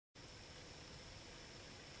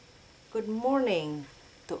Good morning.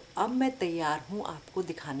 तो अब मैं तैयार हूँ आपको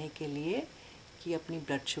दिखाने के लिए कि अपनी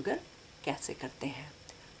ब्लड शुगर कैसे करते हैं।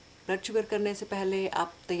 ब्लड शुगर करने से पहले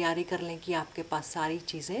आप तैयारी कर लें कि आपके पास सारी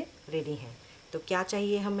चीज़ें रेडी हैं। तो क्या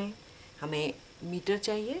चाहिए हमें? हमें मीटर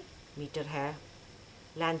चाहिए, मीटर है।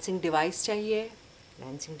 लैंसिंग डिवाइस चाहिए,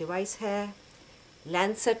 लैंसिंग डिवाइस है।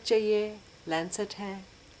 लैंसेट चाहिए, लैंसेट है।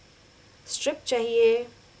 स्ट्रिप चाहिए,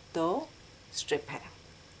 तो स्ट्रिप है।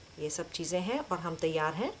 ये सब चीज़ें हैं और हम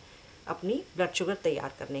तैयार हैं अपनी ब्लड शुगर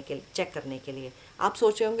तैयार करने के लिए, चेक करने के लिए। आप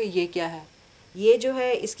सोच रहे होंगे ये क्या है? ये जो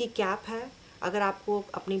है इसकी कैप है। अगर आपको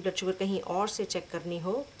अपनी ब्लड शुगर कहीं और से चेक करनी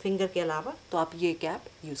हो फिंगर के अलावा तो आप ये कैप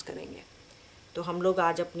यूज़ करेंगे। तो हम लोग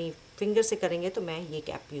आज अपनी फिंगर से करेंगे, तो मैं ये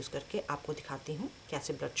कैप यूज़ करके आपको दिखाती हूँ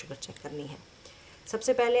कैसे ब्लड शुगर चेक करनी है।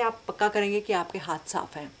 सबसे पहले आप पक्का करेंगे कि आपके हाथ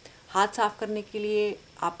साफ़ हैं। हाथ साफ़ करने के लिए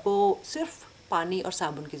आपको सिर्फ पानी और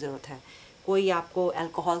साबुन की ज़रूरत है। कोई आपको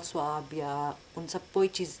अल्कोहल स्वाब या उन सब कोई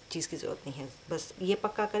चीज़ की ज़रूरत नहीं है। बस ये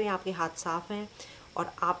पक्का करें आपके हाथ साफ़ हैं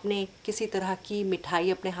और आपने किसी तरह की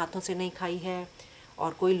मिठाई अपने हाथों से नहीं खाई है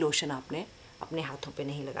और कोई लोशन आपने अपने हाथों पे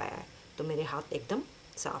नहीं लगाया है। तो मेरे हाथ एकदम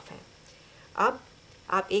साफ़ हैं। अब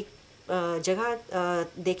आप एक जगह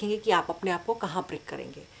देखेंगे कि आप अपने आप को कहाँ प्रिक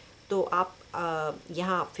करेंगे। तो आप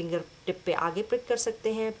यहाँ फिंगर टिप पे आगे प्रिक कर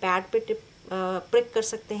सकते हैं, पैड पे प्रिक कर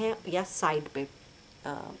सकते हैं या साइड पे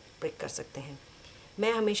प्रिक कर सकते हैं।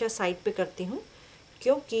 मैं हमेशा साइड पे करती हूँ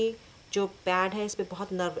क्योंकि जो पैड है इस पर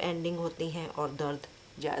बहुत नर्व एंडिंग होती हैं और दर्द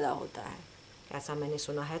ज़्यादा होता है, ऐसा मैंने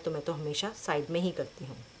सुना है। तो मैं तो हमेशा साइड में ही करती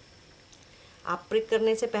हूँ। आप प्रिक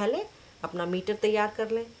करने से पहले अपना मीटर तैयार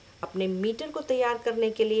कर लें। अपने मीटर को तैयार करने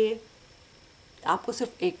के लिए आपको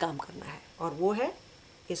सिर्फ एक काम करना है और वो है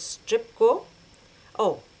इस स्ट्रिप को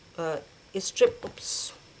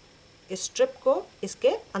इस स्ट्रिप को इसके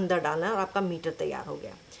अंदर डालना है और आपका मीटर तैयार हो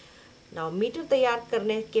गया। नाउ मीटर तैयार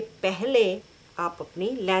करने के पहले आप अपनी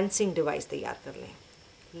लैंसिंग डिवाइस तैयार कर लें।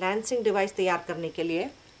 लैंसिंग डिवाइस तैयार करने के लिए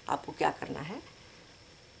आपको क्या करना है,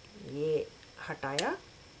 ये हटाया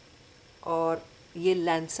और ये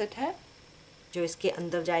लैंसेट है जो इसके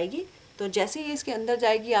अंदर जाएगी। तो जैसे ही इसके अंदर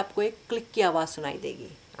जाएगी आपको एक क्लिक की आवाज़ सुनाई देगी।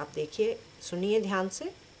 आप देखिए, सुनिए ध्यान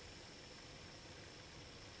से।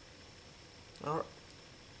 और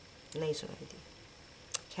नहीं सुनाई दी,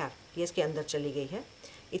 खैर ये इसके अंदर चली गई है।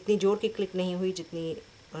 इतनी ज़ोर की क्लिक नहीं हुई जितनी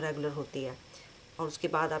रेगुलर होती है। और उसके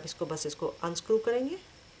बाद आप इसको अनस्क्रू करेंगे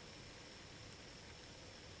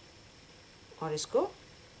और इसको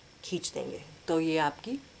खींच देंगे। तो ये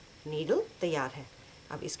आपकी नीडल तैयार है।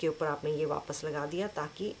 अब इसके ऊपर आपने ये वापस लगा दिया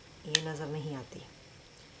ताकि ये नज़र नहीं आती।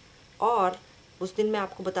 और उस दिन मैं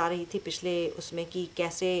आपको बता रही थी पिछले उसमें कि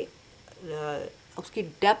कैसे उसकी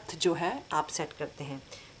डेप्थ जो है आप सेट करते हैं।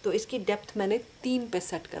 तो इसकी डेप्थ मैंने 3 पे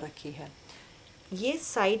सेट कर रखी है। ये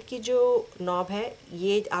साइड की जो नॉब है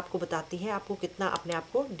ये आपको बताती है आपको कितना अपने आप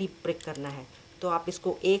को डीप प्रिक करना है। तो आप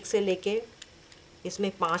इसको 1 से लेके इसमें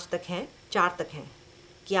 5 तक हैं, 4 तक हैं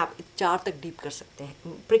कि आप 4 तक डीप कर सकते हैं,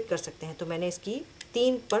 प्रिक कर सकते हैं। तो मैंने इसकी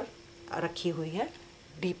 3 पर रखी हुई है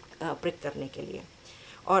डीप प्रिक करने के लिए।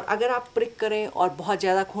 और अगर आप प्रिक करें और बहुत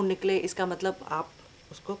ज़्यादा खून निकले इसका मतलब आप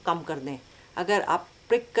उसको कम कर दें। अगर आप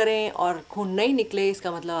प्रिक करें और खून नहीं निकले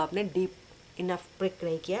इसका मतलब आपने डीप इनफ प्रिक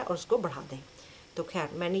नहीं किया और उसको बढ़ा दें। तो खैर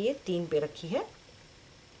मैंने ये 3 पे रखी है।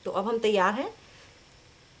 तो अब हम तैयार हैं।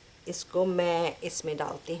 इसको मैं इसमें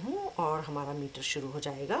डालती हूँ और हमारा मीटर शुरू हो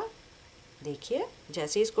जाएगा। देखिए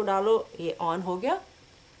जैसे इसको डालो ये ऑन हो गया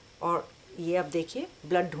और ये अब देखिए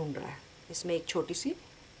ब्लड ढूंढ रहा है। इसमें एक छोटी सी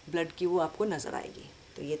ब्लड की वो आपको नज़र आएगी।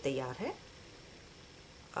 तो ये तैयार है।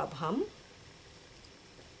 अब हम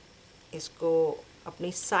इसको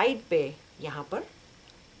अपनी साइड पे यहाँ पर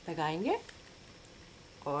लगाएंगे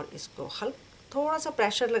और इसको थोड़ा सा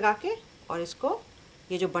प्रेशर लगा के और इसको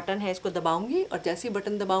ये जो बटन है इसको दबाऊंगी और जैसे ही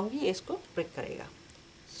बटन दबाऊंगी ये इसको प्रिक करेगा।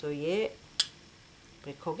 सो ये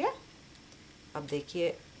प्रिक हो गया। अब देखिए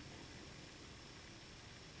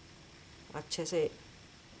अच्छे से,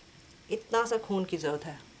 इतना सा खून की ज़रूरत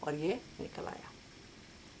है और ये निकल आया।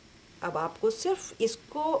 अब आपको सिर्फ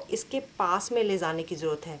इसको इसके पास में ले जाने की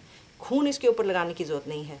ज़रूरत है, खून इसके ऊपर लगाने की ज़रूरत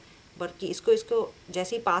नहीं है, बल्कि इसको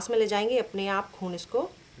जैसे ही पास में ले जाएंगे अपने आप खून इसको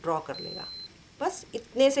ड्रॉ कर लेगा। बस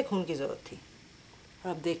इतने से खून की ज़रूरत थी। और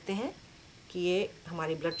अब देखते हैं कि ये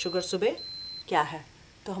हमारी ब्लड शुगर सुबह क्या है।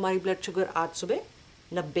 तो हमारी ब्लड शुगर आज सुबह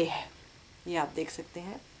 90 है, ये आप देख सकते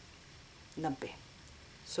हैं 90।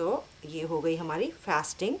 सो ये हो गई हमारी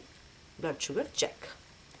फास्टिंग ब्लड शुगर चेक।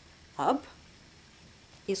 अब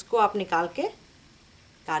इसको आप निकाल के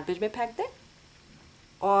गार्बेज में फेंक दें।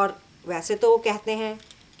 और वैसे तो वो कहते हैं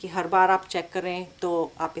कि हर बार आप चेक करें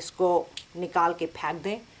तो आप इसको निकाल के फेंक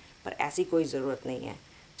दें, पर ऐसी कोई ज़रूरत नहीं है।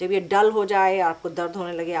 जब ये डल हो जाए, आपको दर्द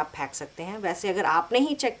होने लगे, आप फेंक सकते हैं। वैसे अगर आपने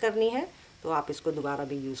ही चेक करनी है तो आप इसको दोबारा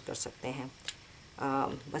भी यूज़ कर सकते हैं।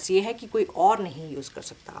 बस ये है कि कोई और नहीं यूज़ कर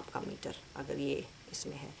सकता आपका मीटर अगर ये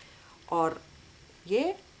इसमें है। और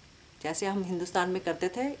ये जैसे हम हिंदुस्तान में करते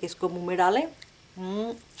थे, इसको मुंह में डालें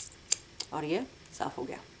और ये साफ़ हो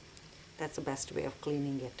गया। That's the best way of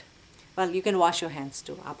cleaning it. Well you can wash your hands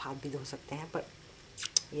to, आप हाथ भी धो सकते हैं, पर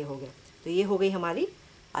ये हो गया। तो ये हो गई हमारी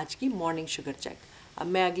आज की मॉर्निंग शुगर चेक। अब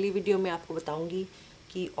मैं अगली वीडियो में आपको बताऊंगी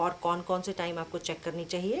कि और कौन कौन से टाइम आपको चेक करनी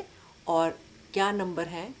चाहिए और क्या नंबर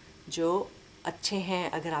हैं जो अच्छे हैं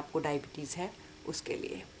अगर आपको डायबिटीज़ है उसके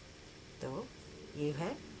लिए। तो ये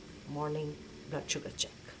है मॉर्निंग ब्लड शुगर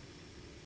चेक।